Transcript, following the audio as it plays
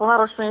Po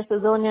náročnej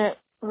sezóne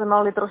sme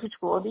mali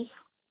trošičku oddych.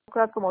 V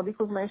krátkom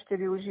oddychu sme ešte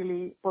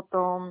využili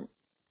potom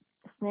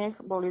sneh.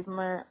 Boli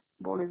sme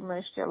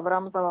ešte v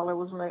Ramzal, ale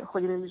už sme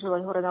chodili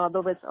lyžovať hore na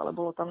ľadovec, ale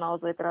bolo tam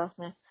naozaj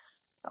krásne.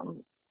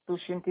 Tam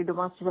tuším, tí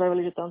domáci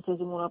vravili, že tam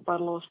cez zimu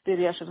napadlo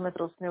 4 až 6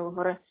 metrov snehu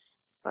hore.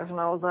 Takže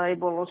naozaj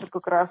bolo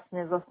všetko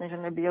krásne,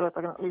 zasnežené biele,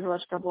 tak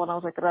lyžovačka bola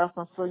naozaj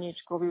krásna,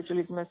 slniečko,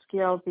 vyučili sme ski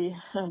Alpy,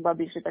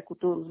 babi išli takú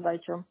túru s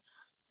bajčom.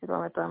 Si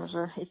pamätám,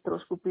 že ich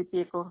trošku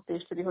pripieklo, tie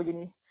 4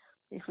 hodiny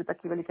išli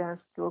taký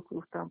velikánsky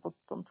okruh tam po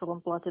tom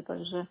celom plate,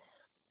 takže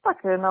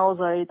také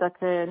naozaj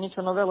také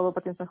niečo nové, lebo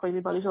predtým sme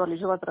chodili iba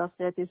lyžovať, teraz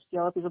aj tie ski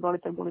Alpy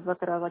zobrali, tak boli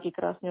dvakrát taký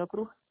krásny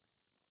okruh.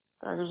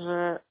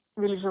 Takže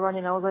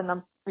vylyžovanie naozaj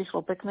nám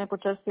vyšlo pekné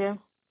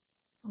počasie.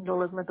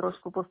 Dole sme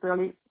trošku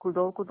postojali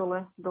kudolku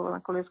dole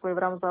na Kolieskovej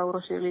v Ramzau,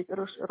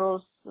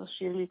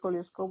 rozšírili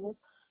Kolieskovú,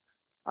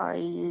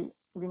 aj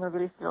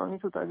vynovili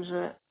strelnicu,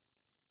 takže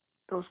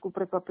trošku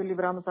prekvapili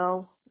v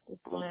Ramzau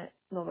úplne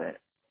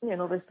nové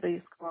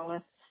stredisko,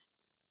 ale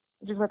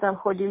že sme tam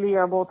chodili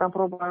a bol tam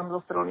problém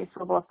so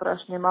strelnicou, bola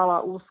strašne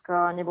malá,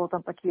 úzka, nebol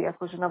tam taký,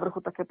 akože na vrchu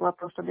také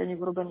platno štadiónik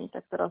urobený,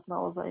 tak teraz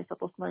naozaj sa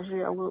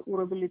posnažili a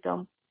urobili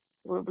tam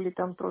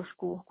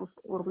kus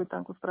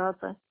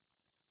práce.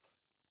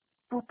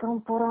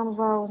 Potom po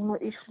Ramzau sme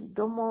išli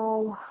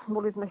domov,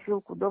 boli sme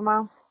chvíľku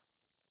doma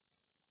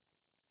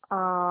a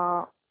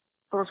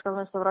troška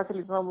sme sa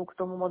vrátili znovu k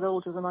tomu modelu,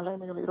 čo sme mali aj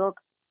minulý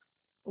rok.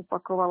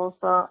 Upakovalo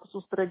sa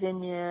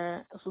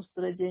sústredenie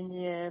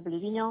v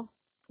Liviňo.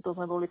 To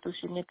sme boli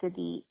tuším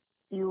niekedy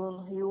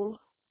júl,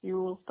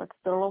 tak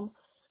strelom,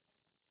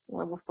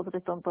 lebo v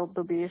podstate v tomto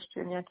období ešte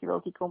nejaký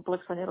veľký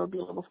komplex sa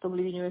nerobil, lebo v tom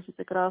Liviňu je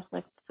síce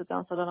krásne,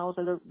 tam sa dá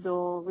naozaj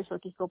do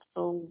vysokých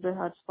kopcov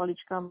behať s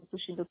paličkami,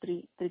 tuším do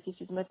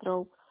 3000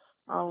 metrov,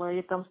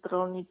 ale je tam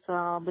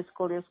strelnica bez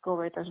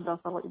kolieskovej, takže dá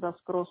sa iba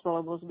z krosu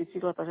alebo z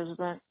bicykla, takže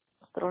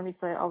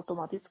strelnica je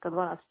automatická,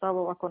 12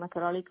 stavov ako na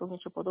Králíkoch,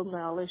 niečo podobné,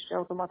 ale ešte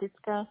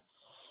automatická.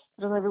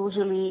 Že sme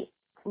využili,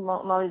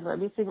 mali sme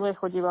bicykle,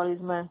 chodívali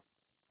sme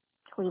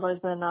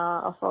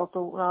na asfalt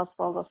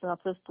zase na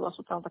cestu a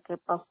sú tam také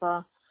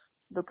pasa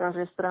do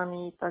každej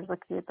strany, tak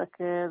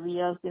také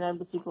výjazdy na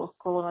bicykloch,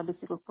 kolo na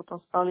bicykloch,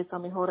 potom spali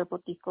sami hore po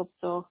tých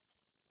kopcoch.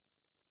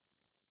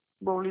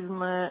 Boli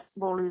sme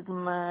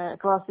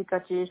klasika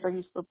tiež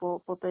takisto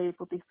po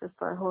tých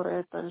cestách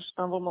hore, takže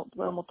tam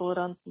veľmi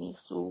tolerantní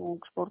sú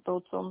k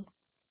športovcom.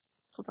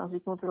 Sú tam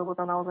zvyknutí, lebo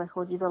tam naozaj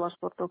chodí veľa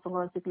športovcov,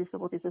 hlavne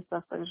cyklistov po tých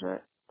cestách,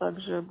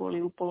 takže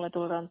boli úplne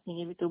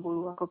tolerantní,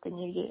 nevytrubujú, ako keď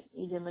niekde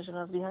ideme, že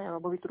nás vyháňajú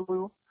alebo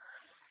vytrubujú.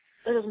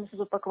 Takže sme si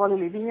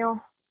zopakovali Liviňo.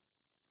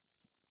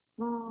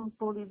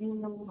 Po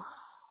Liviňu,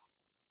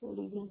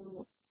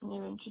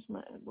 neviem, či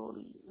sme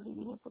boli v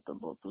Liviňu,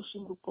 potom bol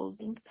tuším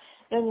Rupolding.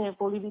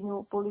 Po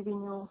Liviňu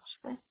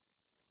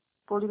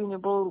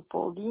bol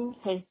Rupolding,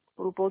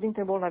 Rupolding,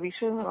 ten bol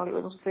navyše, mali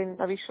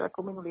navyše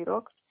ako minulý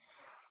rok.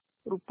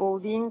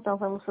 Rupolding, tam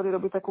sme museli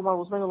robiť takú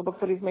malú zmenu, lebo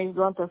chceli sme ísť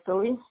do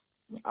Anterselvy,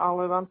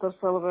 ale v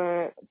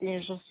Anterselve,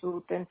 tým, že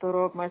sú tento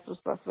rok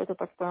majstrovstvá sveta,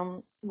 tak tam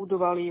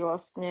budovali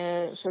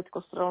vlastne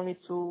všetko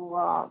strelnicu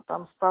a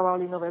tam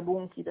stavali nové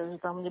bunky, takže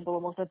tam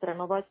nebolo možné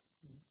trénovať.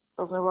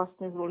 To sme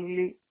vlastne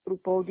zvolili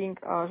Rupolding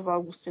a až v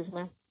auguste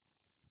sme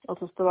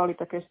odcestovali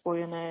také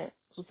spojené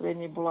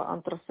sústredenie, bola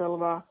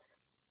Anterselva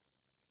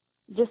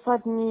 10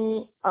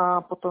 dní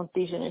a potom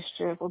týždeň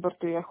ešte v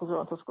Obertiliachu,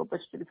 to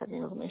skopec 40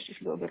 dní sme ešte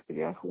šli do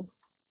Obertiliachu.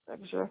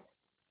 Takže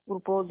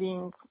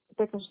Rupolding,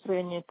 pekné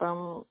sústredenie,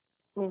 tam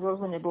my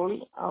sme neboli,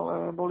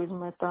 ale boli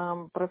sme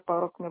tam pred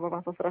pár rokmi, lebo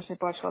vám sa strašne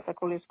páčila tá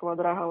koliesková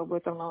dráha, lebo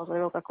je tam naozaj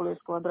veľká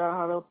koliesková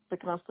dráha, veľká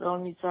pekná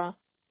strelnica.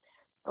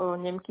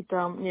 Nemky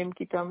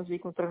tam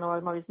zvyknú trénovať,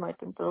 mali sme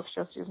aj tento rok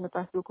šťastie, že sme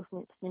tam chvíľku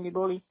s nimi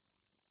boli.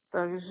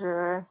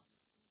 Takže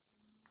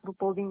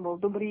Rupolding bol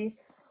dobrý.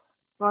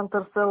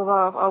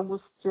 Anterselva v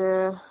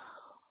auguste,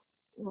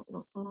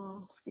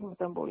 s kým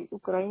tam boli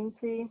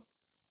Ukrajinci.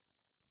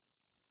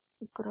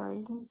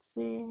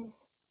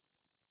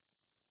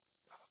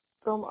 V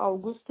tom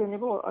auguste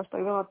nebolo až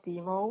tak veľa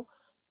tímov,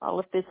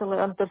 ale v tej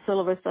celej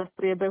Anterselve sa v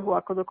priebehu,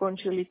 ako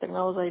dokončili, tak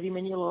naozaj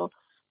vymenilo.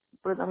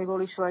 Pred nami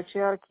boli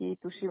Švajčiarky,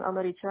 tuším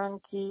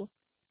Američanky,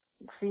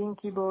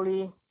 Fínky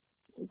boli,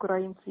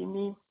 Ukrajinci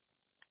my,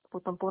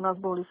 potom po nás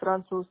boli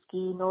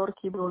Francúzsky,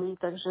 Norky boli,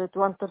 takže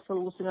tu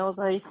Anterselvu si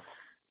naozaj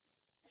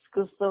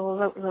z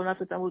toho,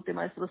 že tam boli tie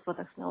majstrovstvá,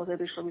 tak si naozaj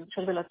prišlo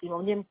vyučať veľa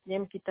tímov.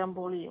 Nemky tam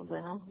boli,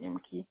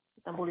 Nemky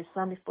tam boli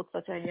sami v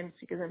podstate aj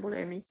Nemci, keď sme boli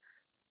aj my.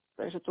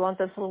 Takže tú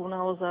Anterselvu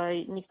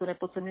naozaj nikto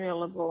nepodceňuje,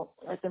 lebo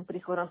aj ten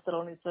príchod na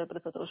strelnicu je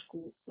preto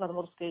trošku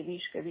nadmorskej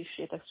výške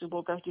vyššie, tak si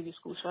bol každý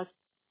vyskúšať.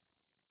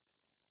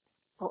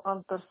 Po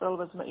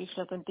Anterselve sme išli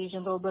na ten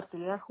týždeň do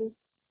Obertiliachu.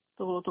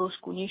 To bolo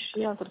trošku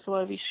nižšie,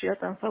 Anterselva je vyššia,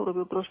 tam sa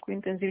urobil trošku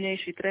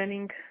intenzívnejší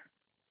tréning.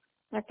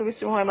 Tak to by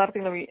si mohla aj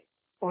Martinovi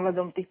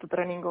ohľadom týchto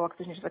tréningov, ak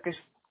chceš niečo také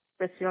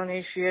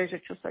špeciálnejšie, že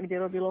čo sa kde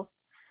robilo.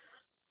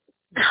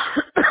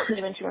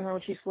 Neviem, či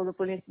máš číslo,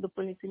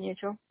 doplniť si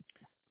niečo.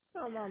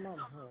 No, mám.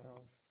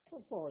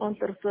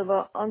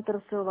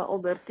 Anterselva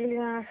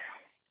Obertiliach.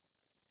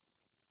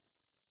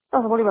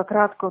 Tam sme boli iba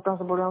krátko, tam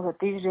sme boli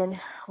naozaj týždeň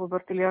vo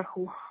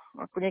Bertiliachu.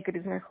 Ako niekedy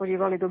sme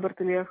chodívali do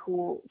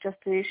Bertiliachu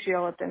častejšie,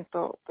 ale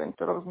tento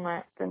rok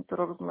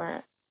sme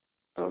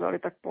to dali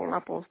tak pol na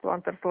pol. To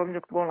Anterselvi,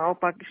 to bolo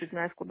naopak, išli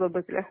sme najskôr do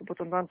Bertiliachu,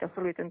 potom do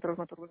Anterselvi, tento rok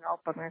sme to boli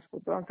naopak,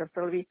 najskôr do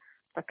Anterselvi,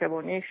 také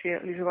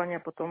voľnejšie lyžovanie,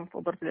 potom v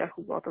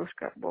Bertiliachu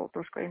bolo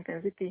troška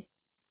intenzity.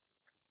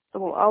 To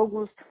bol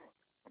august.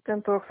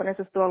 Tento rok sa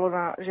necestovalo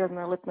na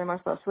žiadne letné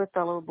majstrovstvá sveta,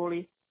 lebo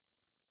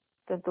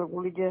tento rok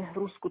boli v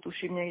Rusku,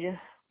 tuším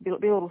niekde, v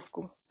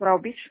Bielorusku. V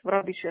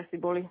Raubiči asi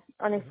boli.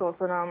 A nechcelo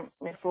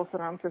sa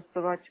nám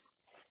cestovať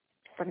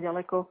tak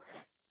ďaleko.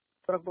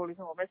 Rok boli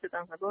znovu v meste,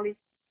 tam sme boli.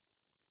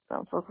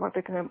 Tam sa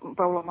pekne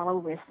Paula mala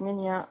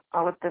umiestnenia,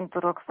 ale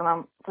tento rok sa nám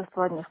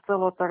cestovať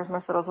nechcelo, tak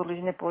sme sa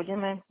rozhodli, že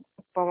nepôjdeme.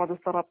 Paula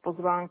dostala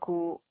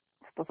pozvánku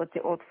v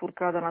podstate od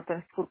Furkáda na ten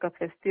Furkád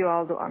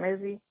festival do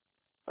Anézy,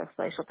 tak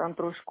sa išla tam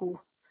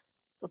trošku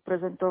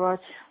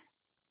prezentovať.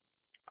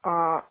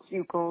 A s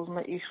Ivkou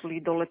sme išli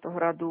do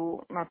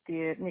Letohradu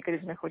niekedy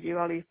sme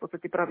chodívali v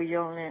podstate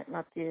pravidelne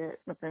na tie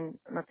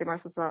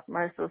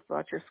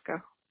majstrovstvá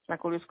Česka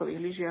na kolieskových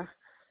lyžiach.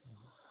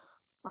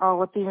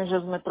 Ale tým, že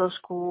sme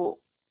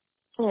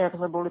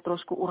sme boli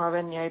trošku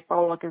unavení, aj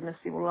Paula, keď sme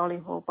si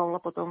volali,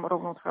 Paula potom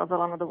rovno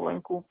odchádzala na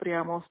dovolenku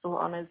priamo z toho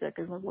Anézia,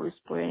 keď sme boli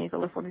spojení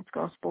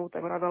telefonickou spolu,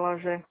 tak vravela,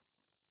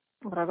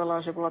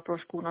 že bola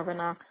trošku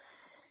unavená.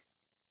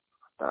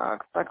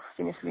 Tak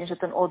si myslím, že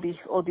ten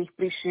oddych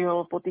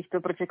prišiel po týchto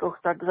pretekoch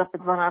tak za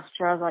 5-12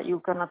 čas a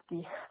Ivka na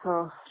tých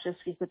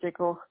českých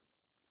pretekoch,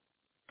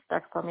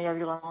 tak sa mi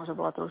javila, že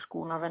bola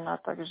trošku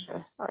unavená, takže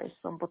aj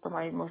som potom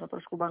aj možno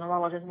trošku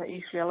banovala, že sme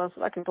išli, ale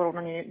také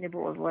porovnanie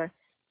nebolo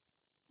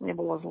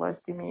zlé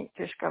s tými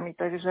Češkami,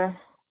 takže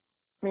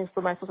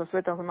miesto majstrovstvá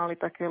sveta sme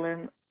mali také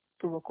len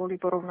tu v okolí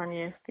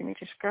porovnanie s tými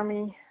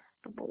Češkami,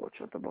 to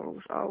bolo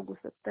už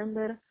august,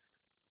 september.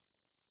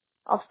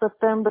 A v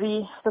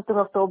septembri,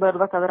 október,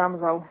 dvakrát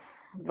Ramzau.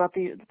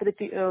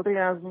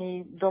 13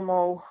 dní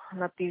domov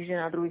na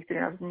týždeň a druhých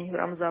 13 dní v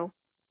Ramzau.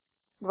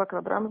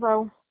 Dvakrát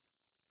Ramzau.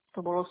 To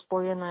bolo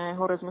spojené,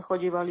 hore sme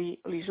chodívali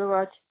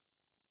lyžovať.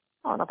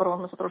 A na prvom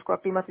sme sa trošku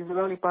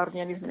aklimatizovali, pár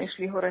dní sme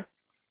nešli hore.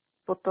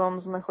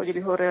 Potom sme chodili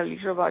hore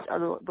lyžovať a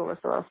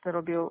dole sa vlastne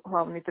robil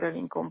hlavný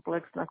tréning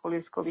komplex na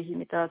kolieskových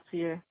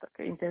imitácie,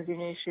 také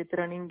intenzívnejšie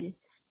tréningy.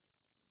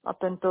 A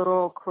tento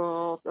rok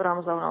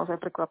Ramzau naozaj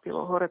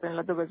prekvapilo. Hore ten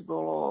ľadovec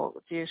bolo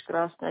tiež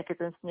krásne, aj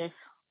keď ten sneh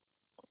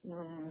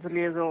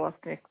zliezol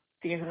vlastne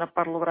tým, že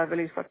napadlo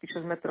vraveli fakt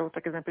 6 metrov,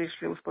 tak keď sme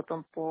prišli už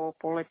potom po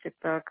lete,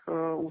 tak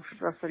už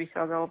zase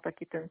vychádzal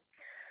taký ten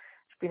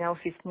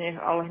špinavší sneh,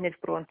 ale hneď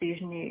v prvom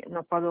týždni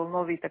napadol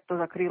nový, tak to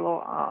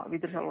zakrylo a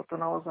vydržalo to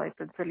naozaj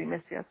ten celý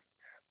mesiac.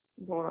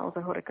 Bolo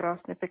naozaj hore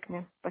krásne,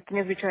 pekne. Taký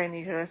nezvyčajný,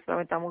 že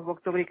sme tam už v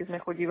októbri, keď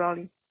sme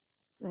chodívali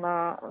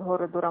na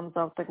hore do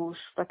Ramzau, tak už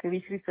také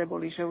výchrice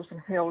boli, že už som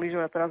nehal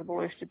lyžovať.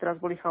 Teraz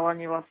boli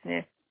chalani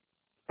vlastne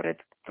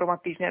pred 3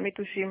 týždňami,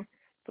 tuším.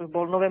 To už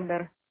bol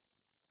november,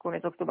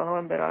 koniec októbra,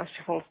 november a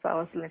ešte bol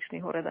stále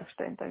slnečný hore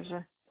Daštejn, takže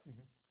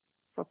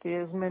to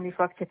tie zmeny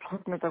fakt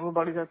teplotné, tá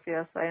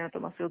globalizácia sa aj na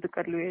tom asi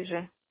odkadľuje, že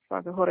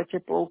fakt hore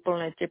teplo,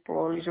 úplne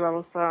teplo,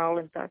 lyžovalo sa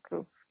len tak,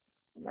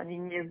 ani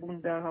nie v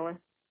bundách, ale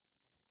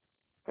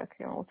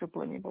také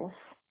oteplenie bolo.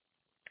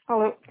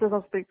 Ale to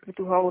zase pri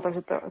tú hlavu,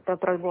 takže tá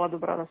trať bola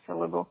dobrá zase,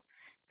 lebo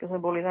keď sme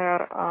boli na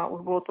jar a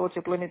už bolo to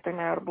oteplenie, tak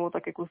na jar bolo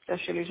také kus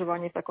ťažšie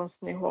lyžovanie v takom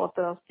snehu, ale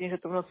teraz tým,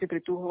 že to v noci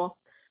pritúhlo,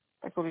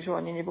 tak to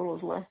lyžovanie nebolo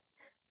zlé.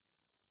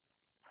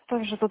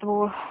 Takže toto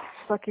bol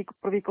taký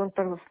prvý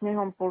kontakt so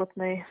snehom po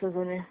letnej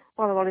sezóne.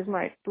 Plánovali sme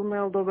aj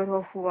tunel do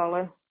Berhofu,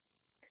 ale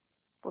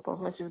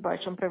potom sme si s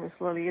Bajčom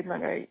premysleli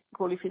jednak aj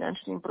kvôli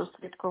finančným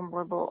prostriedkom,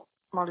 lebo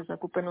mali sme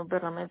kúpenú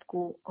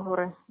bernametku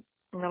hore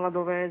na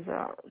ľadové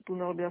a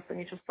tunel by zase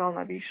niečo stál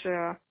navýše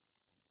a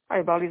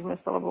aj báli sme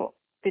sa, lebo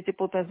tie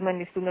teplotné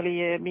zmeny v tuneli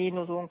je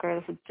mínus, vonka je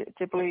zase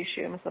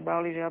teplejšie, my sa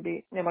báli, že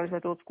nemali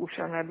sme to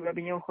odskúšané, aby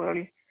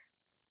neochoreli,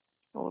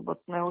 lebo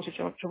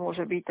najhoršie, čo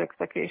môže byť, tak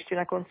také ešte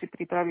na konci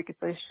prípravy, keď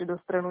sa ešte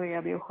dostrenuje,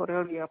 aby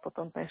ochoreli a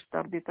potom ten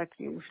štart je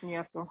taký už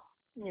nejako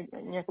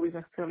by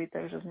sme chceli,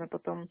 takže sme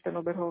potom ten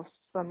Oberhof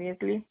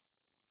zamietli.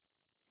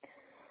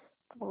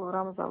 To bolo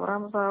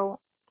Ramzau.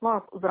 No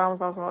a z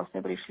Ramzau sme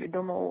vlastne prišli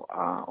domov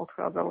a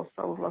odchádzalo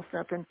sa už vlastne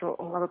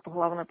na to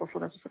hlavné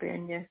posledné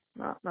sústredenie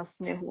na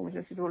snehu. My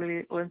sme si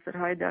zvolili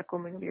Lencerheide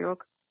ako minulý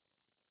rok.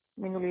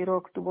 Minulý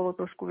rok tu bolo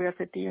trošku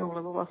viacej tímov,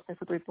 lebo vlastne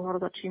sa to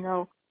pohár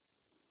začínal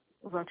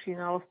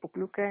v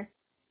Pokľuke.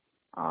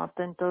 A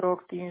tento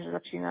rok tým, že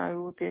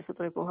začínajú tie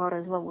svetové poháre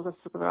znovu, zase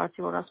sa to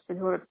vrátilo naspäť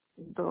hore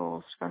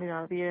do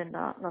Škandinávie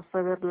na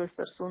sever, do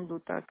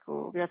Östersundu, tak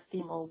viac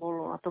tímov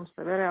bolo na tom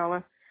severe,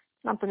 ale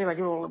nám to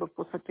nevadilo, lebo v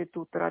podstate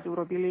tú trať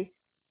urobili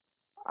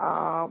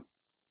a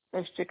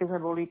ešte keď sme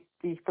boli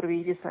tých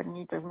prvých 10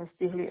 dní, tak sme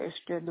stihli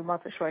ešte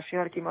domáce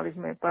švajčiarky, mali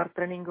sme pár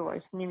tréningov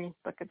aj s nimi,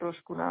 také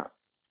trošku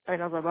aj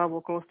na zabávu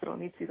okolo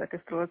strelnici,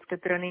 také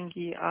strelecké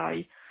tréningy a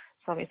aj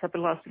sami sa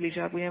prihlásili, že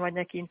ak budeme mať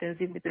nejaký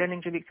intenzívny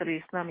tréning, že by chceli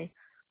ísť s nami.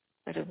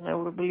 Takže sme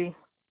urobili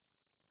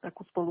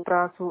takú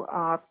spoluprácu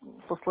a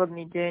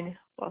posledný deň,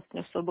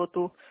 vlastne v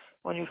sobotu,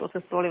 Oni už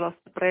odcestovali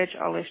vlastne preč,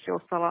 ale ešte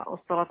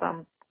ostala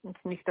tam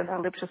z nich tá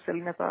najlepšia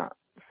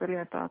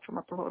Selineta, čo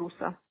má toho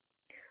Rusa,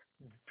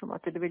 čo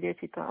má tie 2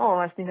 deti.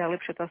 Ona je z nich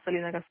najlepšia, tá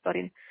Selina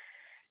Gasparin.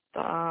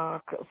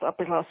 Tak sa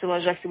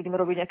prihlásila, že ak si budeme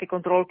robiť nejaké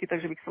kontrolky,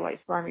 takže by chcela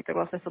ísť s nami. Tak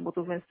vlastne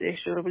sobotu sme si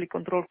ešte robili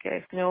kontrolky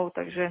aj s ňou,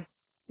 takže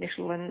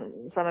nešli len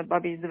samé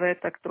babi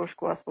 2, tak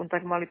trošku, aspoň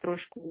tak mali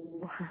trošku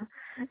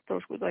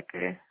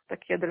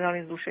taký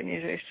adrenalín zrušenie,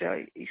 že ešte aj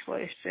išla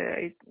ešte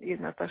aj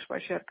jedna tá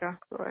švajčiarka,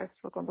 ktorá je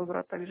celkom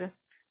dobrá, takže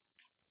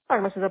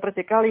tak sme sa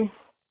zapretekali.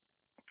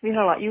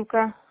 Vyhrala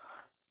Ivka,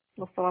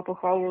 dostala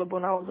pochvalu, lebo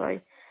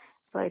naozaj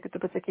sa aj tieto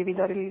preteky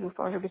vydarili.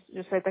 Dúfam,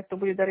 že sa aj takto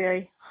bude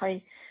dariť aj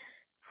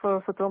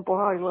v svetovom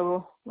pohári,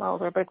 lebo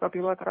naozaj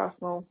prekvapila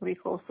krásnou,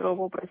 rýchlou,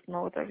 strelbou,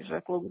 presnou,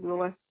 takže klobúk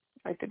dole.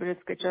 Aj tie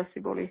bežecké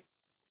časy boli,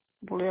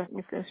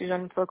 myslím si, že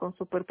ani celkom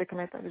super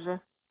pekné, takže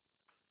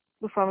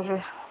dúfam, že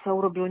sa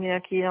urobil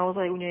nejaký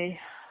naozaj u nej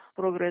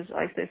progres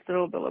aj v tej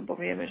strelbe, lebo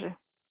vieme, že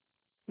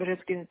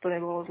bežecky to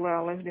nebolo zle,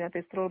 ale vždy na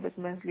tej strelbe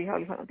sme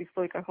zlyhali na tých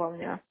stojkách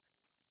hlavne.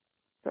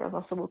 Teraz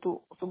na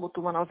sobotu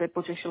ma naozaj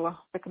potešila.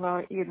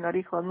 Pekná jedna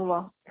rýchla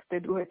 0, v tej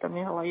druhej tam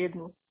nehala 1,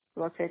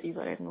 20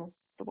 za 1.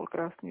 To bol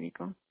krásny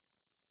výkon.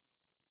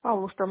 A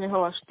už tam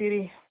nehala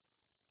 4,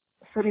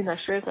 Selina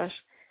 6 až,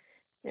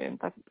 neviem,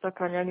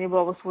 taká nejak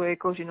nebola vo svojej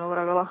koži, no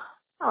vravela.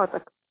 Ale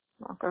tak,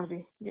 no,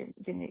 každý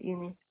deň je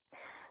iný.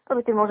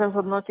 Keď môžem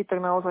zhodnotiť,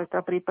 tak naozaj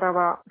tá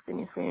príprava, si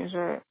myslím,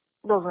 že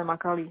dosť sme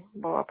makali.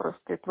 Bola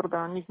proste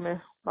tvrdá, nič sme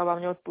babám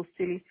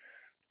neodpustili.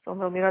 Som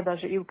veľmi rada,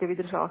 že Ivke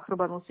vydržala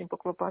chrbát, musím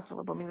poklopať,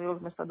 lebo minulý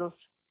rok sme sa dosť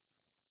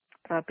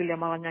trápili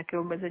a mala nejaké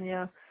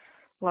obmedzenia,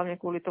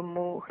 hlavne kvôli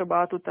tomu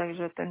chrbátu,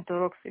 takže tento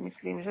rok si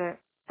myslím, že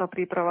tá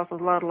príprava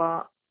sa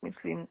zvládla,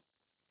 myslím,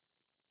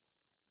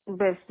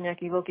 bez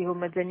nejakých veľkých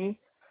obmedzení.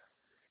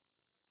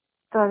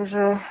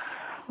 Takže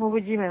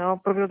uvidíme,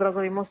 no, prvý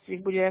odrazový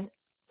mostík bude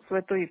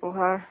svetový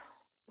pohár,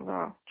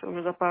 čo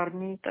už za pár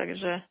dní,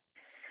 takže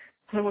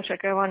som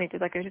očakávaný, to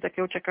je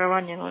také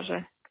očakávanie, no,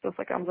 že kto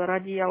sa kam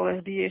zaradí,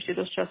 ale vždy je ešte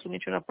dosť času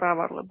niečo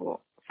naprávať,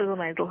 lebo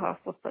sezóna je dlhá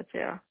v podstate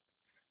a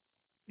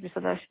vždy sa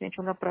dá ešte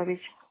niečo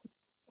napraviť.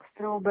 V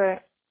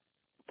strelbe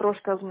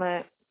troška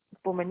sme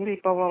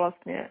pomenili, Pavla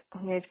vlastne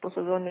hneď po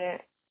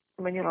sezóne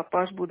menila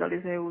pažbu,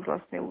 dali sme ju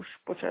vlastne už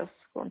počas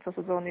konca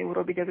sezóny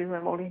urobiť, aby sme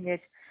mohli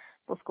hneď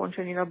po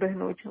skončení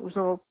nabehnúť už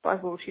znovu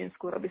pažbou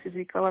čínsku, aby si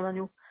zvykala na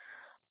ňu.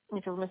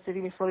 Niečo sme si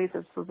vymysleli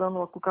cez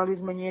sezónu a kúkali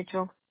sme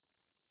niečo.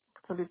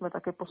 Chceli sme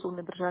také posúdne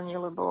držanie,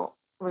 lebo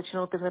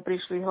väčšinou, keď sme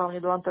prišli hlavne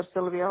do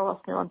Anterselvy a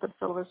vlastne v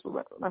Anterselve sú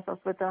mesta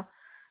sveta,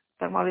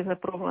 tak mali sme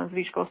problém s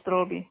výškou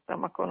strelby.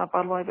 Tam ako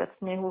napadlo aj viac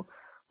snehu,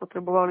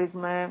 potrebovali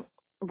sme,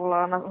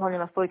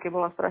 hlavne na stojke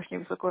bola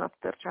strašne vysoko nad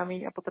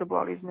terčami a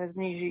potrebovali sme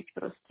znížiť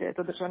proste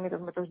to držanie, tak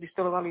sme to vždy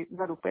štelovali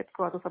vzadu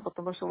pätko a to sa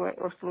potom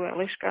rozšteluje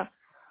ležka.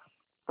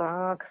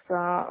 Tak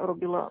sa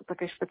robilo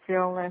také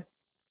špeciálne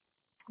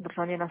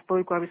držanie na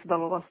stojku, aby sa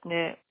dalo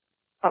vlastne,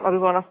 aby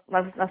bolo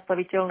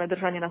nastaviteľné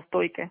držanie na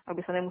stojke,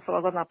 aby sa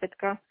nemusela zadná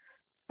pätka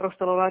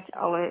rozštelovať,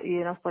 ale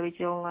je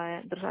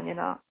nastaviteľné držanie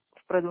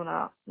vpredu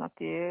na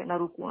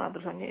ruku, na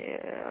držanie,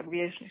 ak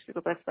vieš, než si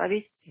to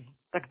predstaviť,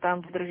 tak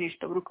tam držíš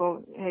to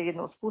rukou,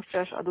 jednou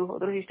spúšťaš a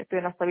druhou držíš, tak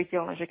to je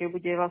nastaviteľné, že keď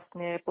bude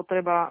vlastne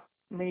potreba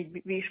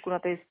meniť výšku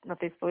na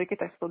tej stojke,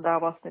 tak sa to dá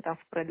vlastne tam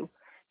vpredu,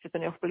 že to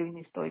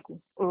neovplyvní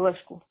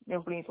ležku,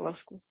 neovplyvní to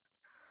ležku.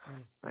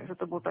 Takže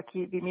to bol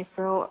taký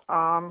vymysel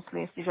a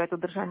myslím si, že aj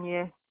to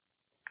držanie.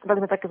 Dali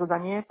sme také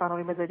zadanie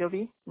pánovi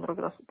Medveďovi,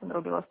 ten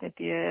robil vlastne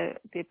tie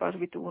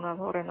pažby tu u nás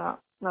hore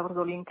na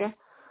Vrzolínke.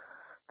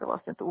 To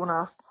vlastne tu u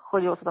nás,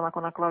 chodilo sa tam ako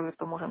na klavír,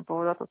 to môžem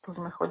povedať, tu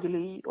sme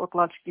chodili od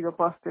tlačky do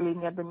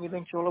plastelíny a do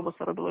neviem čo, lebo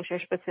sa robilo ešte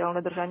aj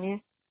špeciálne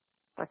držanie,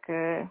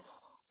 také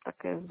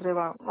z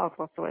dreva, ale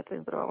to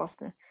je z dreva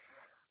vlastne.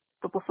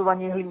 To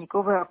posúvanie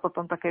hliníkové a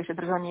potom také ešte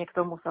držanie k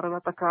tomu sa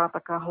robila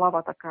taká hlava,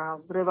 taká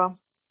z dreva.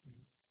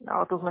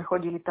 Ale tu sme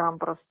chodili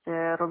tam,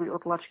 proste robili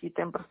otlačky,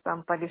 ten prst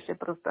tam, tak ešte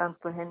prst tam,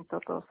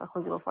 to sa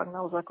chodilo fakt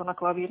naozaj ako na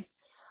klavír.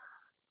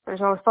 Takže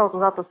ale stalo to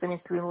za to, si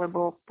myslím,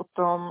 lebo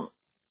potom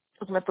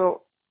sme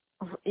to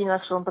v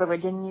inakšom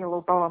prevedení,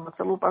 lebo Paula má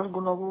celú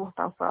pažbu novú,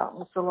 tam sa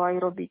muselo aj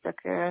robiť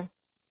také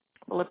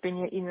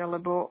lepenie iné,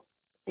 lebo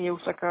je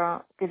už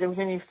taká, keď už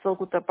nie je v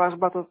celku tá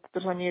pažba, to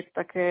držanie je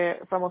také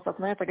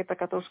samostatné, tak je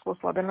taká trošku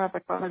oslabená,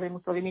 tak pán Medveď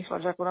musel vymýšľať,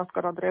 že ako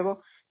naskladá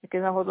drevo,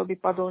 keď náhodou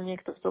by padol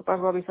niekto z toho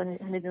pažbu, aby sa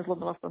hneď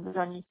nezlomila v tom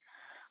držaní.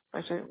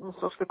 Takže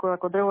musel špekovať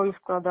ako drevo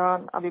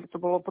vyskladá, aby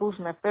to bolo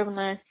prúžne,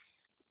 pevné.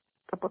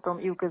 A potom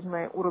Ivke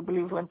sme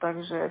urobili už len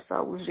tak, že sa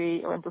už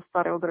len to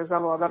staré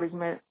odrezalo a dali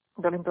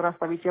im to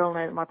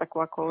nastaviteľné, má takú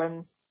ako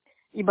len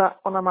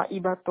ona má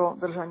iba to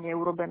držanie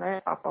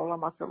urobené a Paula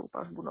má celú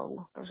pažbu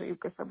novú. Takže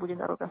Ivke sa bude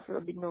na rok asi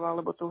robiť nová,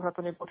 lebo to už na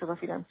to nepočíta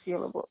financie,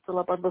 lebo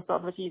celá pažba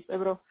stála 2000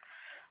 €.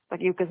 Tak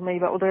Ivke sme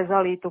iba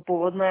odrezali to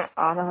pôvodné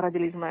a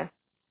nahradili sme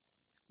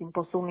tým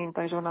posúvnym,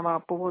 takže ona má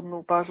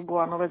pôvodnú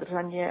pažbu a nové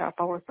držanie a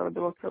Paule sa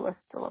robilo celá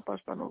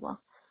pažba nová.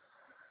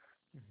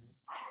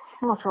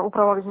 No čo,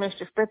 upravovali sme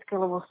ešte v pätke,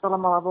 lebo stále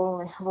mala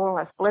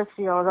voľné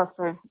splesy, ale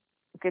zase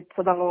keď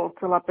sa dalo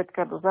celá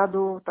pätka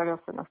dozadu, tak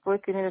zase na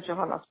spojke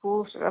nevedela na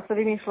spúšť. Zase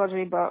vymýšľať, že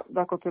iba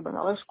ako to iba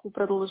na ležku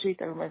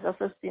predĺžiť, tak sme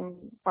zase s tým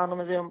pánom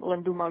medzejom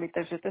len dumali.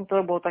 Takže tento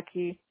bol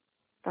taký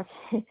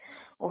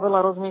o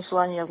veľa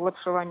rozmýšľaní a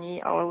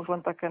zlepšovaní, ale už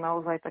len také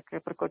naozaj také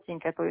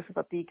prkotinky, to je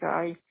sa týka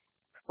aj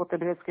po tej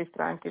vedeckej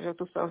stránke, že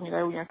tu sa už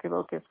nedajú nejaké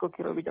veľké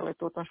skoky robiť, ale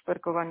to o tom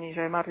šperkovaní,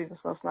 že aj Martin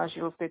sa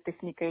snažil v tej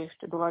technike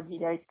ešte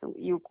doladiť aj tú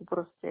ívku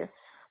proste.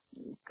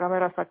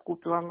 Kamera sa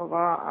kúpila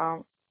nová a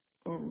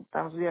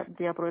tam s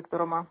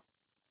diaprojektorom a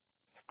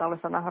stále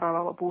sa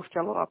nahrávalo,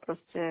 púšťalo a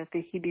proste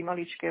tie chyby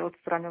maličké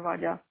odstraňovať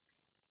a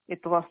je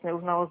to vlastne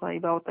už naozaj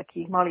iba o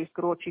takých malých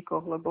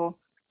krôčikoch, lebo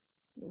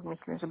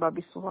myslím, že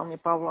baby sú hlavne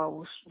Pavla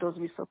už dosť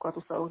vysoko a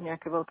tu sa už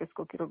nejaké veľké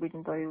skoky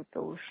robiť nedajú,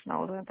 to už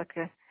naozaj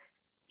také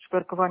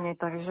šperkovanie,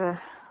 takže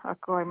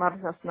ako aj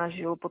Martin sa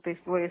snažil po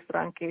tej svojej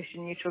stránke ešte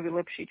niečo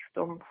vylepšiť v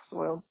tom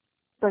svojom,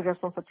 tak ja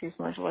som sa tiež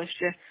snažila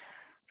ešte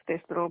v tej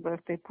strobe,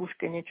 v tej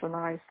puške niečo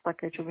nájsť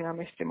také, čo by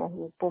nám ešte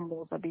mohlo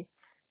pomôcť, aby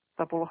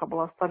tá poloha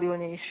bola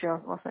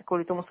stabilnejšia. Vlastne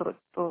kvôli tomu sa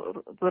to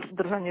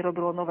držanie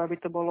robilo nové,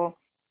 aby to bolo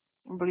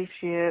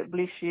bližšie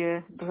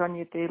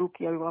držanie tej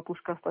ruky, aby bola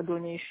puška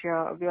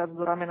stabilnejšia, viac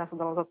do ramena sa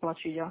dalo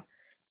zatlačiť a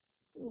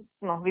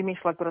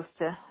vymýšľať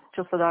proste,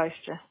 čo sa dá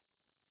ešte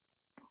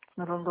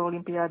smerom do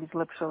olympiády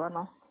zlepšovať.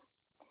 No.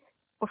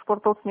 Po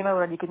športovci nemajú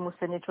radi, keď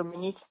musia niečo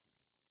meniť,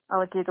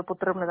 ale keď je to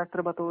potrebné, tak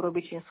treba to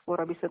urobiť čím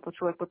skôr, aby sa to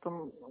človek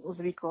potom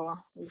zvykol.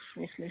 Už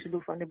myslím, že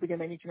dúfam,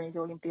 nebudeme nič meniť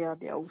do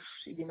olympiády a už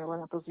ideme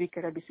len na to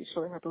zvykať, aby si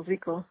človek na to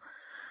zvykol.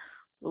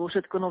 Lebo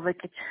všetko nové,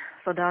 keď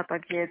sa dá,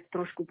 tak je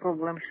trošku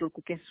problém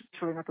chvíľku, keď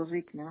človek na to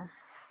zvykne. No.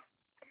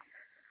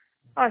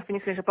 Ale si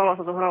myslím, že Paula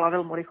sa zohrala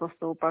veľmi rýchlo s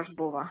tou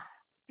pažbou a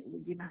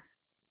uvidíme.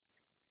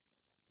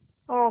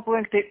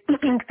 Poviem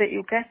k tej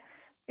Ivke.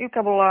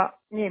 Ivka bola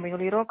nie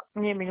minulý rok,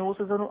 nie minulú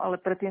sezónu,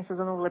 ale predtým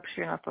sezónu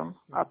lepšie na tom.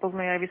 A to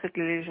sme aj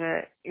vysvetlili,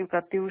 že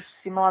Ivka, ty už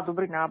si mala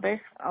dobrý nábeh,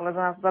 ale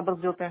za nás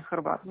zabrzdil ten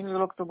chrbát.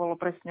 Minulý rok to bolo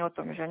presne o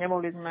tom, že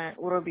nemohli sme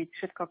urobiť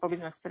všetko, ako by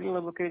sme chceli,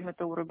 lebo keby sme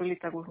to urobili,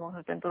 tak už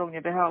možno tento rok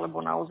nebehá, lebo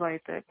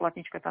naozaj tá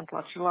platnička tam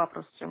tlačila a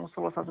proste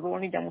muselo sa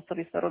zvolniť a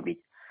museli sa robiť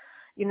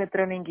iné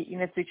tréningy,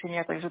 iné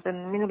cvičenia. Takže ten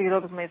minulý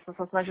rok sme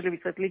sa snažili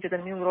vysvetliť, že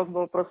ten minulý rok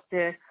bol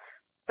proste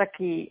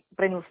taký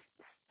pre ňu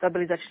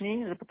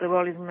stabilizačný, že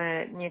potrebovali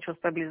sme niečo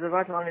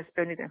stabilizovať, hlavne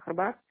spevniť ten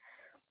chrbát,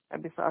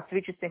 aby sa a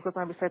cvičiť s tým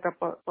chrbtom, aby sa aj tá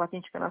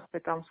platnička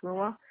naspäť tam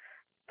sunula.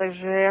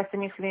 Takže ja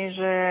si myslím,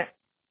 že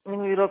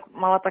minulý rok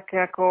mala také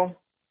ako,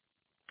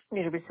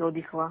 nie že by si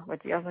oddychla,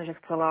 veď jasné, že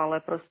chcela,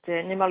 ale proste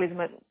nemali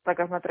sme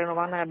tak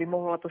natrénované, aby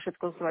mohla to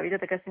všetko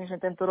zvládať, tak ja si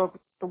myslím, že tento rok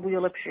to bude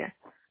lepšie.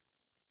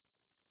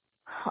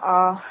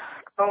 A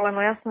ale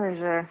jasné,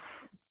 že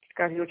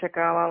každý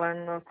očakáva,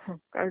 len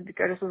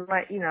každá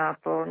sezóna je iná.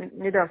 To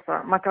nedá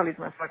sa. Makali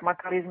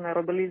sme,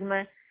 robili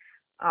sme,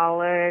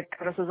 ale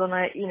každá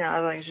sezóna je iná.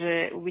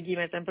 Takže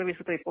uvidíme ten prvý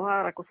svetový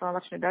pohár, ako sa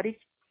nám začne dariť.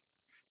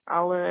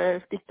 Ale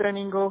v tých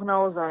tréningoch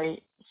naozaj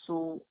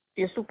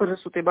je super, že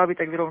sú tie baby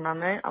tak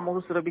vyrovnané a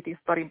môžu si robiť tých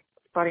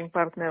sparring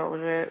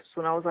partnerov, že sú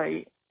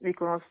naozaj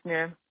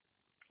výkonnostne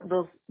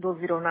dosť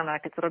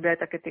vyrovnané. Keď sa robia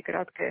aj také tie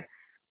krátke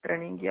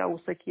tréningy a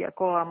úseky a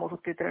kola, môžu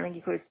tie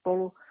tréningy chodiť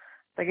spolu,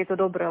 tak je to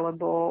dobré,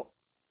 lebo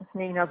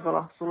nie ich nás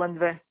veľa, sú len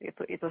dve.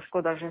 Je to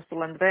škoda, že sú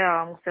len dve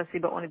a musia si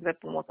iba oni dve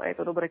pomôcť. A je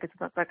to dobré, keď sú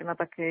na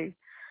takej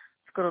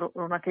skoro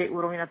rovnakej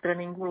úrovni na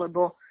tréningu,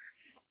 lebo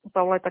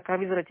Paula je taká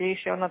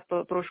vyzretejšia, ona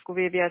to trošku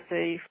vie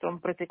viacej v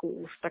tom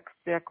preteku už tak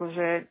si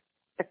akože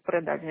tak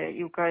predať. Hej.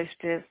 Ivka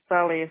ešte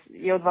stále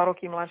je o 2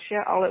 roky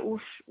mladšia, ale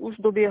už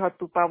dobieha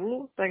tú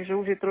Pavlu, takže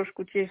už je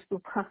trošku tiež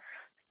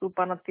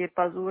stúpa na tie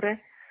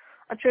pazúre.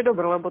 A čo je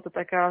dobré, lebo to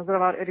taká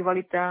zdravá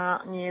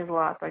rivalita nie je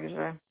zlá,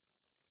 takže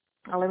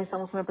ale my sa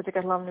musíme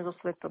potekať hlavne so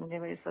svetom,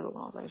 90,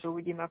 takže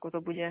uvidíme, ako to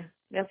bude.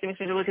 Ja si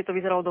myslím, že lete to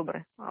vyzeralo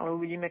dobre, ale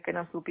uvidíme,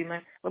 keď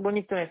nastúpime, lebo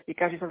nikto nespí,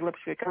 každý sa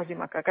zlepšuje, každý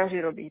maká,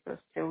 každý robí,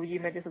 proste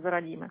uvidíme, kde sa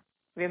zaradíme.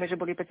 Vieme,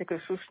 že boli preteky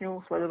v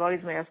Šušňu,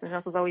 sledovali sme, jasne, že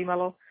nás to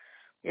zaujímalo.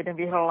 Jeden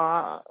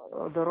vyhrala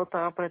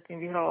Dorota,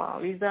 predtým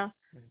vyhrala Líza.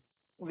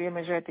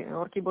 Vieme, že aj tie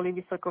Norky boli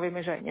vysoko,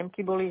 vieme, že aj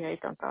Nemky boli,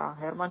 hej, tam tá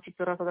Hermanči,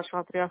 ktorá sa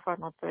začala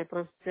triafať, no to je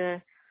proste,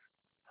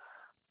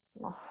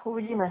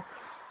 uvidíme.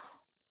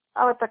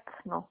 Ale tak,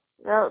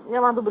 ja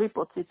mám dobrý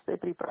pocit z tej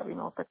prípravy,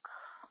 tak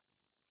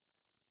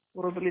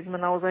urobili sme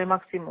naozaj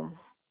maximum.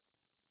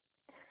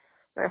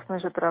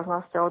 Jasné, že teraz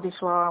Nastia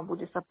odišla a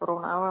bude sa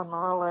porovnávať,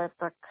 ale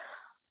tak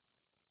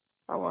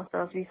Paula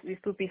teraz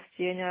vystúpi z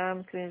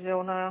tieňa, myslím, že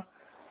ona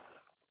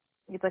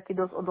je taký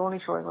dosť odolný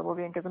človek, lebo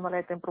viem, keď sme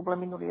mali aj ten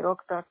problém minulý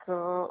rok, tak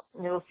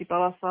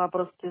nerozsypala sa a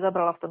proste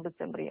zabrala v tom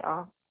decembri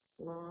a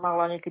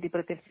mala niekedy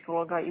predtým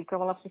psychológa, Ivka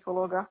mala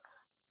psychológa,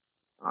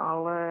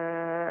 ale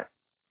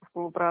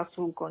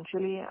spoluprácu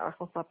ukončili a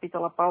som sa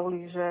pýtala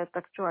Pauli, že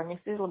tak čo, aj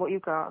nechceš, lebo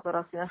Ivka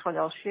teraz si našla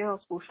ďalšieho,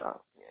 skúša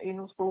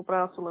inú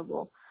spoluprácu,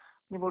 lebo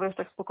nebol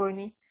ešte tak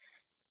spokojný.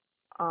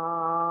 A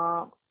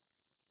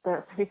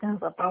teraz pýtam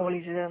sa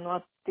Pauli, že a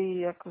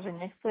ty akože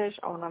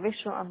nechceš, a ona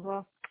vieš čo,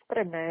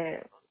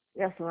 predne,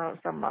 ja som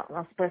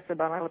na pre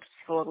seba najlepší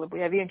psychológ, lebo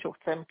ja viem, čo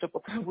chcem, čo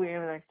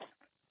potrebujem.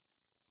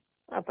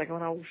 A tak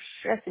ona už,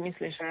 ja si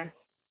myslím, že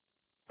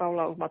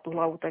Paula už má tú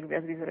hlavu tak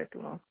viac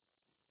vyzretú, no.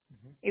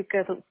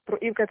 Ivka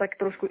je tak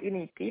trošku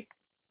iný typ.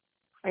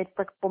 Aj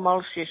tak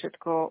pomalšie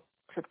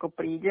všetko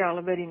príde,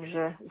 ale verím,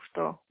 že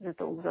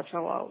to už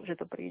začalo a že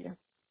to príde.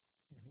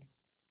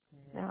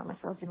 Necháme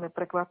sa zime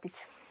prekvapiť.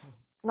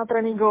 Na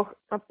tréningoch,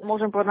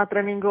 môžem povedať na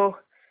tréningoch,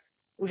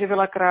 už je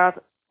veľakrát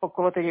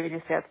okolo tej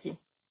 90.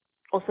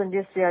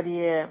 80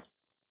 je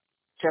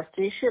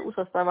častejšie, už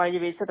sa stáva aj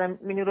 90. A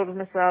minulý rok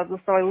sme sa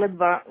dostávali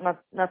ledva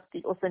na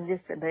tých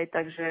 80,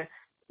 takže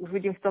už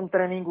vidím v tom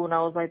tréningu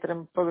naozaj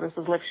ten progres,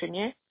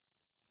 zlepšenie.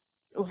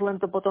 Už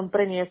len to potom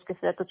preniesť, keď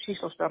sa to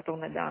číslo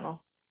štartovné dáno.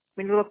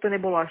 Minulý rok to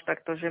nebolo až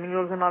takto, že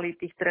minulý rok sme mali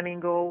tých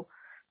tréningov,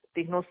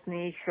 tých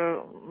nosných,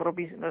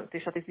 tie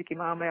štatistiky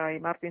máme,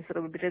 aj Martin sa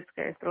robí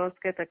bežecké, aj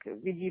strelecké, tak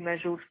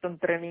vidíme, že už v tom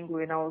tréningu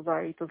je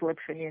naozaj to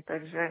zlepšenie,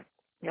 takže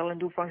ja len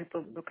dúfam, že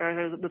to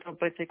dokáže do toho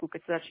preteku, keď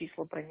sa dá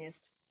číslo preniesť.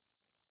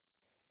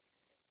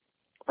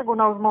 Tak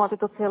ona už mala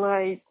tieto cieľe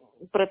aj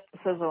pred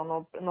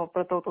sezónou,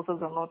 pred touto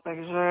sezónou,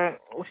 takže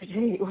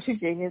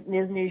určite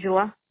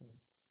neznížila.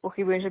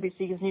 Pochybujem, že by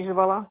si ich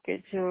znižovala,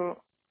 keď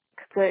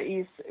chce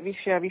ísť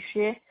vyššie a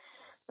vyššie.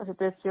 Takže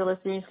tie ciele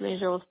si myslím,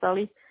 že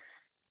ostali.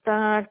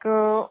 Tak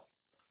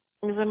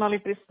my sme mali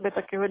pri sebe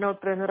takého jedného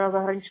trénera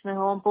zahraničného.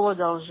 On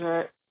povedal,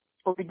 že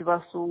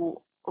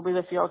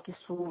obidve Fialky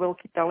sú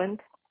veľký talent,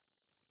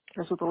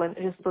 že sú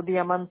to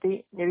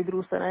diamanty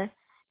nevydrúsené.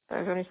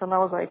 Takže oni sa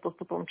naozaj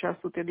postupom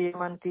času, tie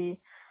diamanty,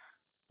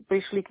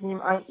 prišli k ním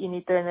aj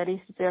iní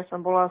tréneri. Sice ja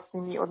som bola s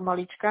nimi od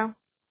malička,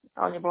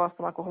 ale nebola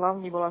som ako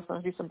hlavný,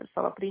 vždy som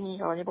prestala pri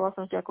nich, ale nebola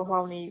som vždy ako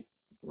hlavný.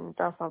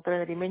 Tam sa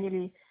tréneri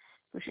menili.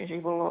 Tuším, že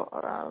ich bolo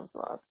raz,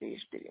 2,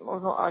 3, 4,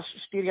 možno až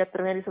 4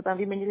 tréneri sa tam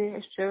vymenili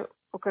ešte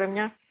okrem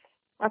mňa.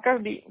 A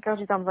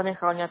každý tam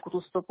zanechal nejakú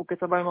tú stopu,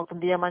 keď sa bavím o tom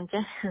diamante.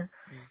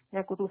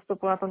 Nejakú tú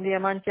stopu na tom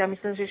diamante a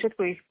myslím, že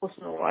všetko ich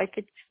posunulo. Aj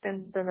keď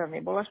ten tréner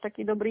nebol až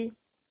taký dobrý,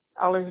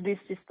 ale vždy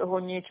si z toho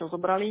niečo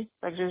zobrali.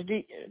 Takže vždy,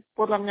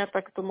 podľa mňa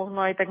tak to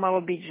možno aj tak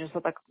malo byť, že sa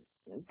tak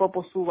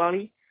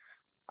poposúvali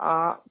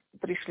a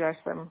prišli až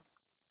sem.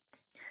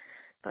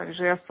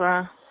 Takže ja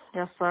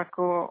sa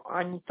ako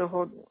ani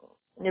toho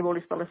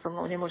neboli stále so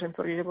mnou, nemôžem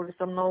tvrdiť, že boli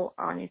so mnou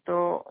a ani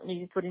to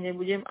nikdy tvrdiť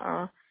nebudem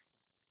a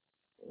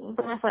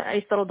pre mňa sa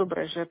aj stalo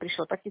dobre, že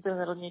prišiel taký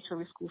tréner, od niečo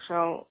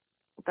vyskúšal,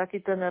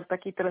 taký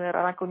tréner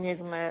a nakoniec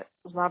sme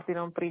s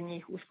Martinom pri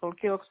nich už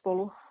koľký rok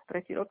spolu?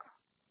 Tretí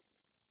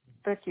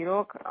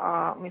rok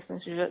a myslím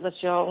si, že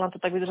nám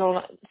to tak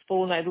vydržalo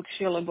spolu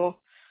najdlhšie, lebo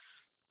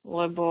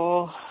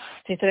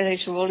tí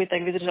tréneri, čo boli,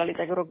 tak vydržali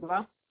tak rok,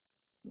 2.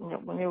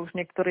 Mne už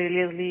niektorí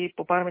liezli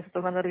po pár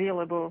mesiacoch na nervy,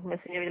 lebo sme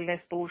si nevedeli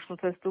nájsť spoločnú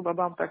cestu,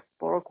 babám tak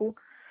po roku.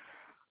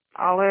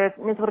 Ale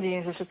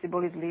netvrdím, že všetci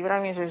boli zlí.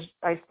 Vravím, že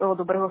aj z toho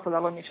dobrého sa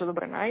dalo niečo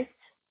dobre nájsť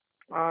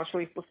a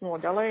čo ich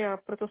posunulo ďalej a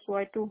preto sú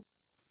aj tu.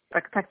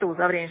 Tak to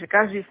uzavriem, že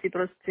každý si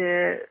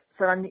proste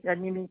sa nad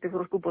nimi tak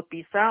trošku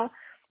podpísal.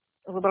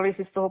 Zobrali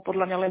si z toho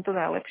podľa mňa len to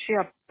najlepšie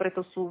a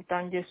preto sú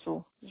tam, kde sú.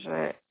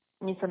 Že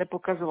nič sa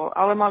nepokazovalo.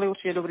 Ale mali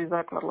určite dobrý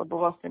základ,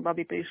 lebo vlastne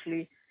baby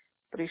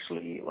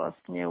prišli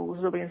vlastne už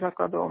s dobrým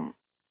základom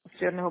z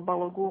čierneho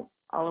balogu,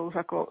 ale už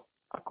ako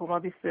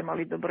mladistve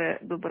mali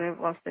dobre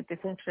vlastne tie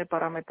funkčné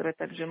parametre,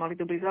 takže mali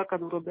dobrý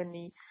základ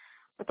urobený.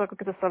 A to ako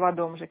keď sa stáva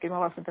dom, že keď má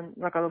vlastne ten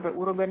základ dobre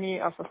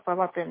urobený a sa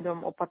stáva ten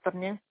dom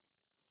opatrne,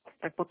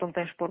 tak potom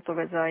ten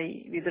športovec aj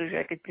vydrží.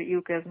 Aj keď pri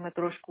Ivke sme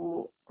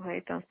trošku,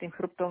 tam s tým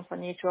chrbtom sa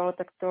niečo, ale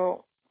tak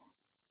to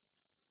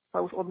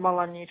sa už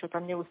odmala niečo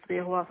tam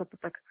neustriehlo a sa to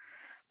tak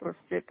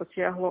proste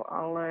potiahlo,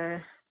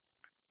 ale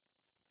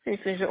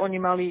myslím, že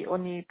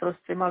oni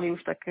proste mali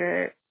už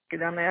také, keď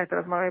dáme aj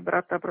teraz máme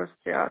brata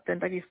proste a ten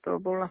takisto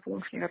bol na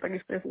funkčných a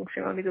takisto je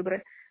funkčný veľmi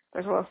dobre.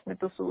 Takže vlastne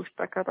to sú už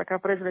taká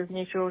prezvesť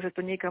niečoho, že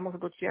to niekam môže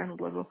dotiahnuť,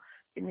 lebo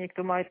keď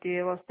niekto má aj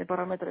tie vlastne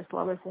parametre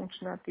slabé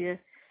funkčné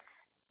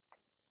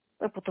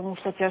a potom už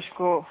sa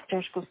ťažko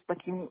s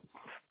takým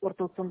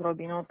športovcom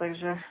robí, no,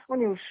 takže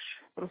oni už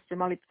proste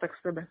mali to tak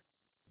v sebe.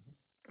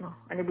 No,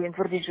 a nebudem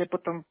tvrdiť, že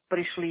potom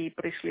prišli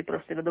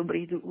proste do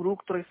dobrých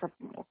rúk, ktorí sa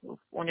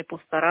o ne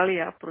postarali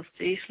a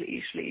proste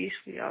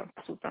išli a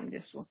sú tam,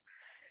 kde sú.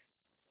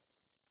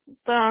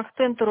 Tak,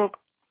 tento rok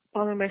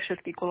plánujeme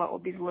všetky kola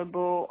obísť,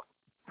 lebo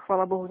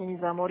chvála Bohu nie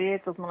je zámorie,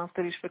 to sme nás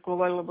vtedy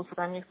špekulovali, lebo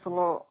sa tam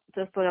nechcelo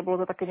cestovať a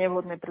bolo to také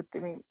nevhodné pred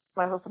tými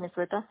majstrovstvami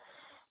sveta.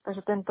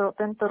 Takže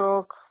tento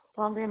rok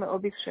plánujeme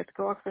obísť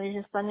všetko, ak sa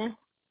nič nestane.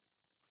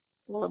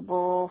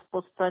 Lebo v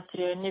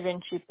podstate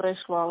neviem, či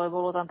prešlo, ale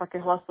bolo tam také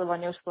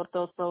hlasovanie od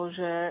športovcov,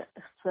 že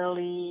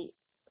chceli,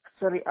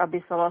 aby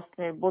sa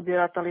vlastne body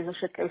rátali zo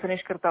všetkého, aby sa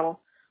neškrtalo.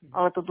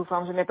 Ale to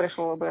dúfam, že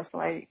neprešlo, lebo ja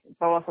som aj,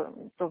 Paula sa,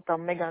 to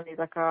tam Megan je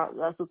taká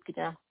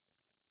zástupkyňa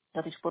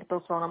za tých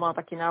športovcov, ona mala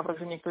taký návrh,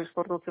 že niektorí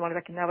športovci mali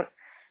taký návrh,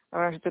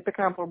 že to je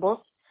pekná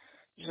blbosť,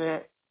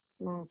 že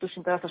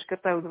tuším, teraz sa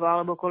škrtajú 2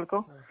 alebo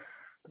koľko,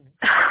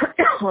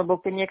 lebo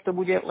keď niekto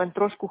bude len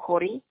trošku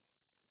chorý,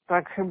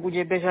 tak bude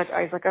bežať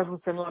aj za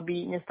každú cenu,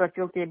 aby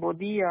nestratil tie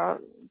body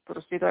a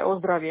proste je to aj o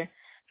zdravie.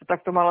 Že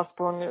takto mal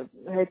aspoň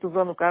tú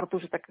zelenú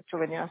kartu, že tak čo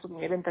vedia, ja som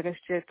jeden, tak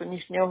ešte to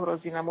nič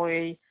neohrozí na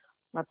mojej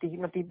na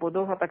tých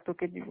bodoch a takto,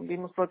 keď by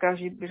musel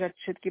každý bežať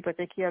všetky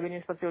preteky, aby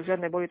nestratil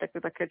žiadne body, tak to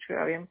je také, čo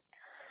ja viem.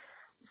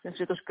 Myslím,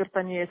 že to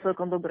škrtanie je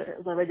celkom dobre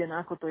zavedené,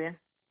 ako to je.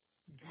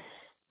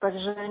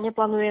 Takže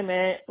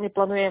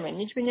neplánujeme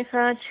nič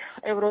vynechať.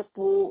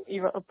 Európu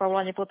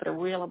Paula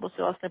nepotrebuje, lebo si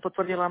vlastne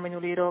potvrdila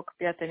minulý rok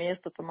 5.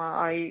 miesto, to má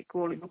aj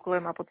kvôli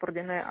Dukle, má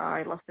potvrdené a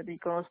aj vlastne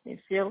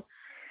výkonnostných síl.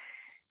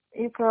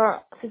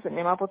 Ivka síce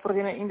nemá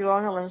potvrdené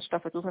individuálne, len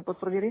štafetu sme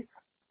potvrdili,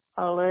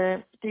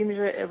 ale tým,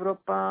 že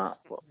Európa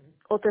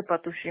otepa,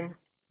 tuším.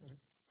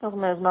 To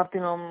sme s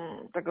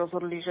Martinom tak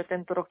rozhodli, že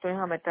tento rok to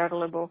necháme tak,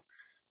 lebo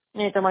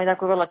nie je tam aj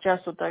tako veľa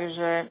času,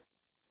 takže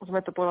sme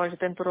to povedali,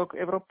 že tento rok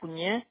Európu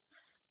nie.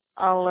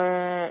 Ale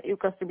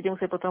Ivka si bude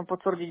musieť potom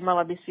potvrdiť,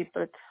 mala by si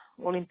pred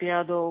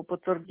olympiádou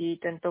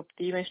potvrdiť ten top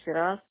tým ešte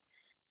raz.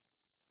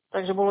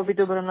 Takže bolo by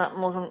dobré,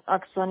 možno,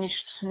 ak sa nič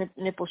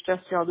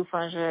nepošťastia, ale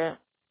dúfam, že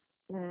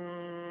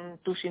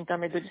tuším,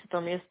 tam je do 10.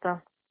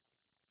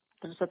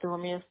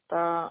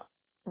 miesta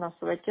na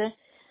svete.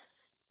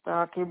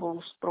 Tak keď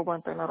bol už problém,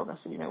 tak na rok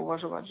asi budeme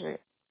uvažovať,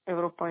 že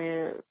Európa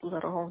je tu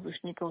za rohom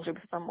vzdušníkov, že by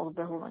sa tam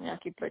odbehlo na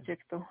nejaký pretek.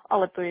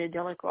 Ale to je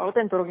ďaleko. Ale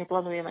tento rok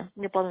neplánujeme.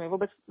 Neplánujeme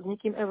vôbec s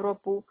nikým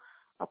Európu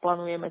a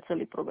plánujeme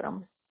celý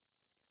program.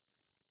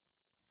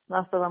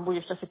 Nás to vám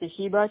bude v čase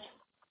chýbať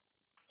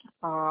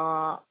a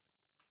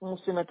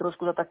musíme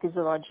trošku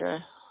zataktizovať, že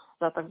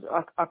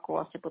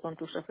ako vlastne potom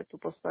tú štafetu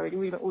postaviť.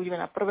 Uvidíme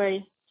na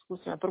prvej,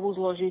 skúsime prvú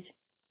zložiť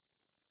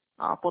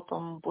a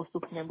potom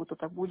postupne buď to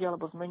tak bude,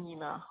 alebo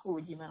zmeníme a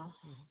uvidíme. No.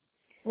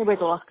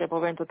 Nebude to ľahké,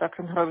 poviem to tak,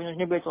 že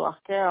nebude to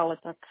ľahké, ale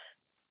tak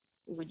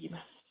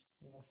uvidíme.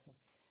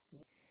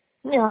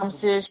 Nechám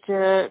si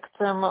ešte,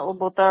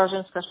 lebo tá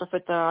ženská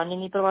štafeta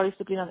není prvá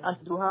disciplína,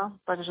 ani druhá,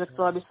 takže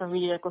chcela by som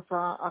vidieť,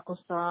 ako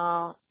sa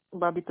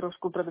baby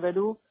trošku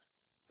predvedú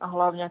a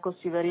hlavne ako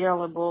si veria,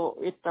 lebo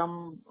je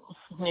tam,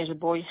 nie že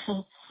boj,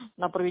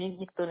 na prvý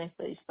nikto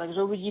nechce ísť.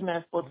 Takže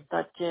uvidíme v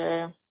podstate.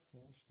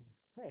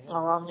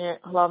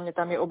 Hlavne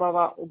tam je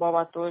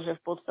obava to, že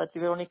v podstate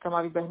Veronika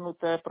má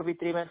vybehnuté prvý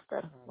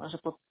trimester. Že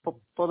po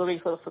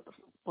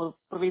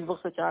prvých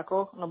 2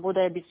 sveťákoch, no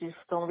bodaj by si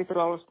v tom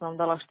vytrvalostnom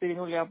dala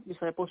 4-0 a by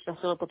sa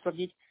nepošťastilo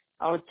potvrdiť,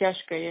 ale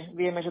ťažké je.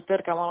 Vieme, že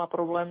Terka mala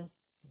problém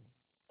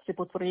si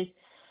potvrdiť,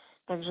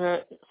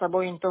 takže sa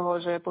bojím toho,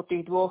 že po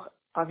tých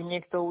 2, ak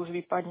niekto už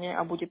vypadne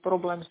a bude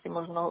problém si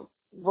možno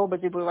vôbec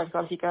vybojovať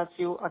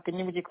kvalifikáciu a keď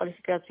nebude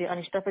kvalifikácie,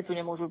 ani štafetu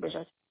nemôžu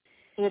bežať.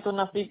 Je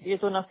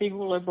to na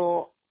figu,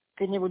 lebo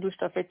keď nebudú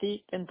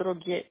štafety, tento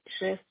rok je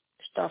 6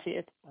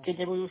 štafiet.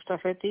 Keď nebudú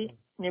štafety,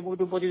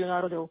 nebudú body do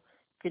národov.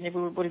 Keď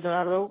nebudú body do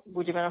národov,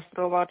 budeme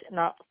nastrovať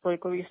na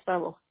stojkových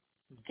stavoch.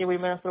 Keď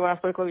budeme nastrovať na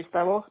stojkových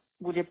stavoch,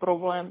 bude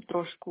problém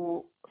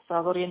trošku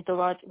sa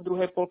zorientovať v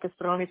druhej polke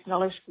strelnici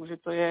na ležku, že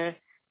to je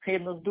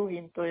jedno s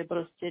druhým, to je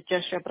proste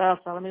ťažšia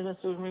práca, ale my sme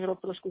si už minulý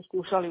rok trošku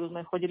skúšali, už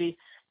sme chodili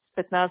z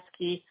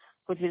 15-ky,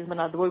 chodili sme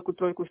na 2,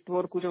 3,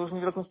 4, že už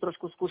my rokom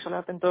trošku skúšali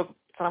a tento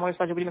sa nám môže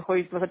stať, že budeme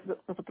chodiť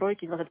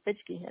 23,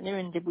 25. Ja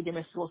neviem, kde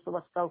budeme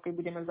slosovať stav, keď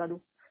budeme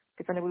vzadu.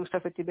 Keď sa nebudú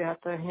štafety behať,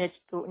 to je hneď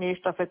tu, nie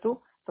je štafetu,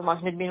 to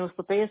máš hneď minus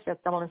 150,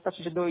 tam len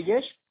stačí, že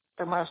dojdeš,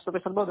 tak máš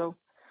 150 bodov.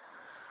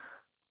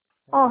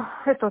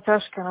 Je to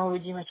ťažké, no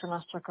uvidíme, čo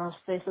nás čaká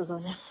v tej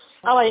sezóne.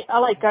 Ale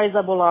aj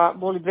Kajza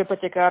boli 2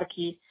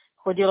 pretekárky,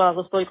 chodila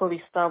zo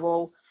stojkových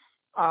stavov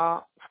a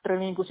v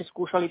tréningu si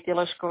skúšali tie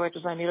ležkové, čo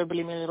sme my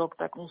robili minulý rok,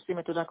 tak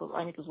musíme to,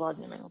 aj my to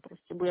zvládneme. No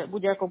proste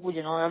bude ako bude.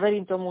 No ja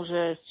verím tomu,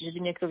 že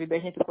niekto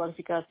vybehne tú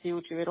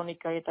kvalifikáciu, či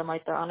Veronika, je tam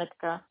aj tá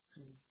Anetka,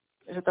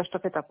 že tá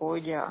štafeta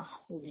pôjde a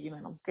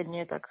uvidíme. No. Keď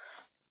nie, tak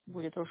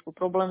bude trošku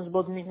problém s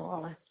bodmi, no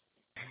ale...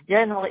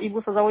 ale Ibu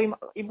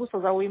sa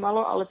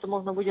zaujímalo, ale to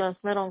možno bude len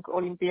smerom k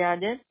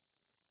olympiáde,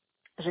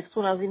 že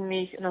chcú na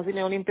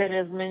zimnej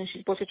olympiáde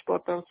zmenšiť počet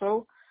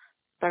športovcov,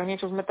 tak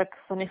niečo sme tak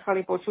sa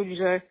nechali počuť,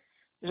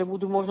 že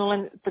budú možno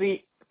len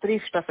 3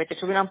 v štafete,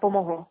 čo by nám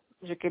pomohlo.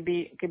 Že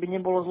keby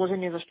nebolo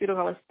zloženie zo 4,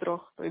 ale z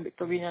 3,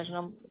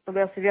 to by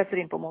asi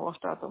viacerým pomohlo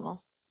štátom. No.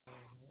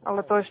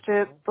 Ale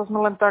to sme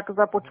len tak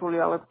započuli,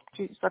 ale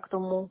či sa k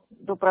tomu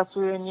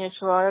dopracuje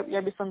niečo, a ja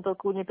by som to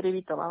kľudne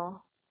privítala. No.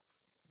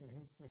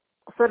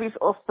 Servis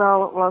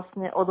ostal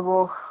vlastne o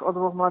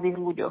dvoch mladých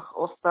ľuďoch.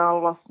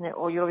 Ostal vlastne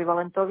o Jurovi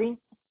Valentovi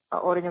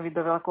a o Reňovi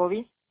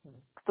Fialkovi,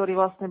 ktorí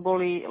vlastne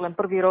boli len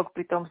prvý rok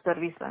pri tom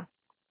servise.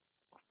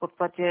 V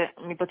podstate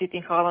my proti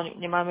tým chalanom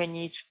nemáme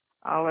nič,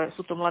 ale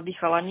sú to mladí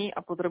chalani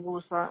a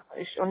potrebujú sa,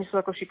 oni sú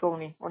ako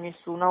šikovní. Oni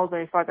sú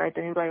naozaj fakt, aj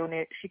ten Juraj, on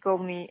je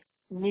šikovný,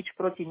 nič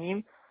proti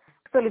ním.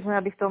 Chceli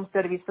sme, aby v tom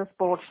servise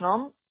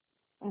spoločnom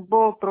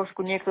bol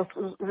trošku niekto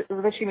s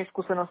väčšími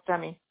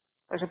skúsenosťami.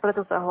 Takže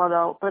preto sa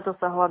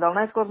hľadal.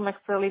 Najskôr sme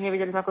chceli,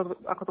 nevedeli sme,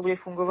 ako to bude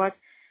fungovať,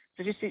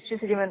 že či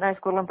si ideme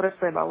najskôr len pre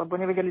seba, lebo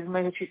nevedeli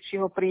sme, či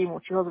ho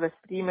príjmu, či ho zväz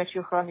príjme, či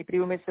ho chalani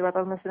príjme seba,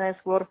 tak sme si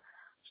najskôr,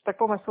 že tak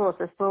poďme svojou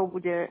cestou,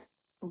 bude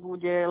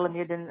len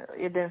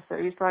jeden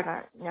servisák a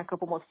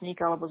nejakého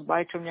pomocníka alebo s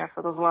bajčom, nejak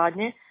sa to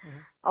zvládne.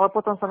 Ale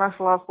potom sa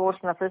našla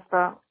spoločná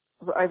cesta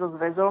aj so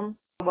zväzom,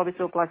 baby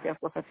sa ho platia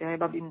v podstate, aj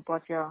baby mu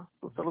platia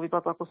tú celú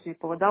výplatu, ako si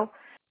povedal.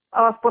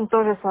 Ale aspoň to,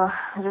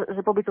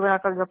 že pobytové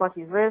náklady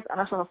zaplatí zväz a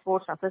našla sa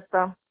spoločná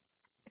cesta,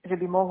 že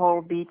by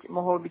mohol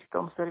byť v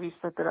tom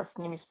servise teda s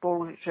nimi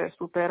spolu, že je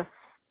super.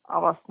 A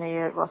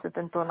je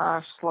tento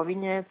náš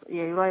Slovinec,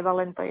 je Juraj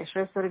Valenta, je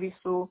šéf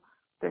servisu,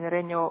 ten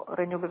Reňo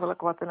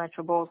Beveleková,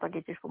 čo bol, tak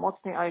je tiež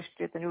pomocný a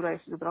ešte ten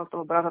Juraj si zobral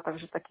toho brata,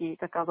 takže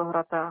taká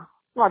zohratá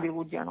mladí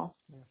ľudia, no.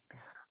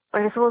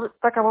 Takže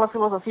taká bola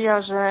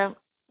filozofia, že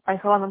aj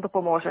chalanom to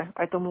pomôže,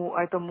 aj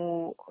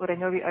tomu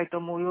Reňovi, aj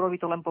tomu Jurovi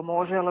to len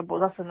pomôže, lebo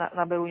zase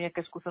naberú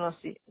nejaké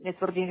skúsenosti.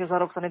 Netvrdím, že za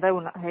rok sa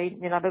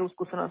nenaberú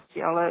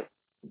skúsenosti, ale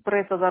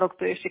predsa za rok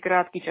to je ešte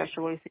krátky čas,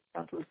 čo boli si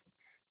tam tu.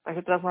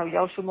 Takže teraz majú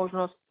ďalšiu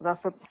možnosť,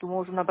 zase tu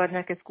môžu nabrať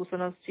nejaké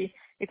skúsenosti.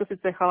 Je to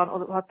síce chalan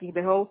od hladkých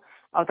behov,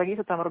 ale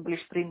takisto tam robili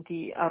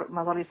šprinty a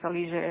mazali sa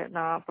lyže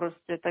na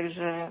proste,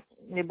 takže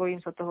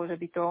nebojím sa toho, že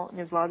by to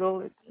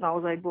nezvládol.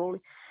 Naozaj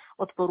bol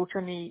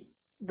odporúčaný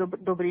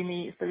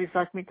dobrými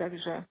servisátmi,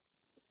 takže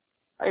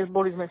aj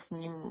boli sme s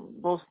ním,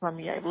 bol s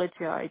nami aj v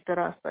lete, aj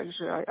teraz,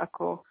 takže aj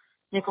ako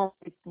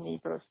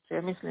nekonfliktný proste.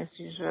 Myslím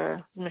si,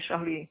 že sme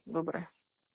šahli dobre.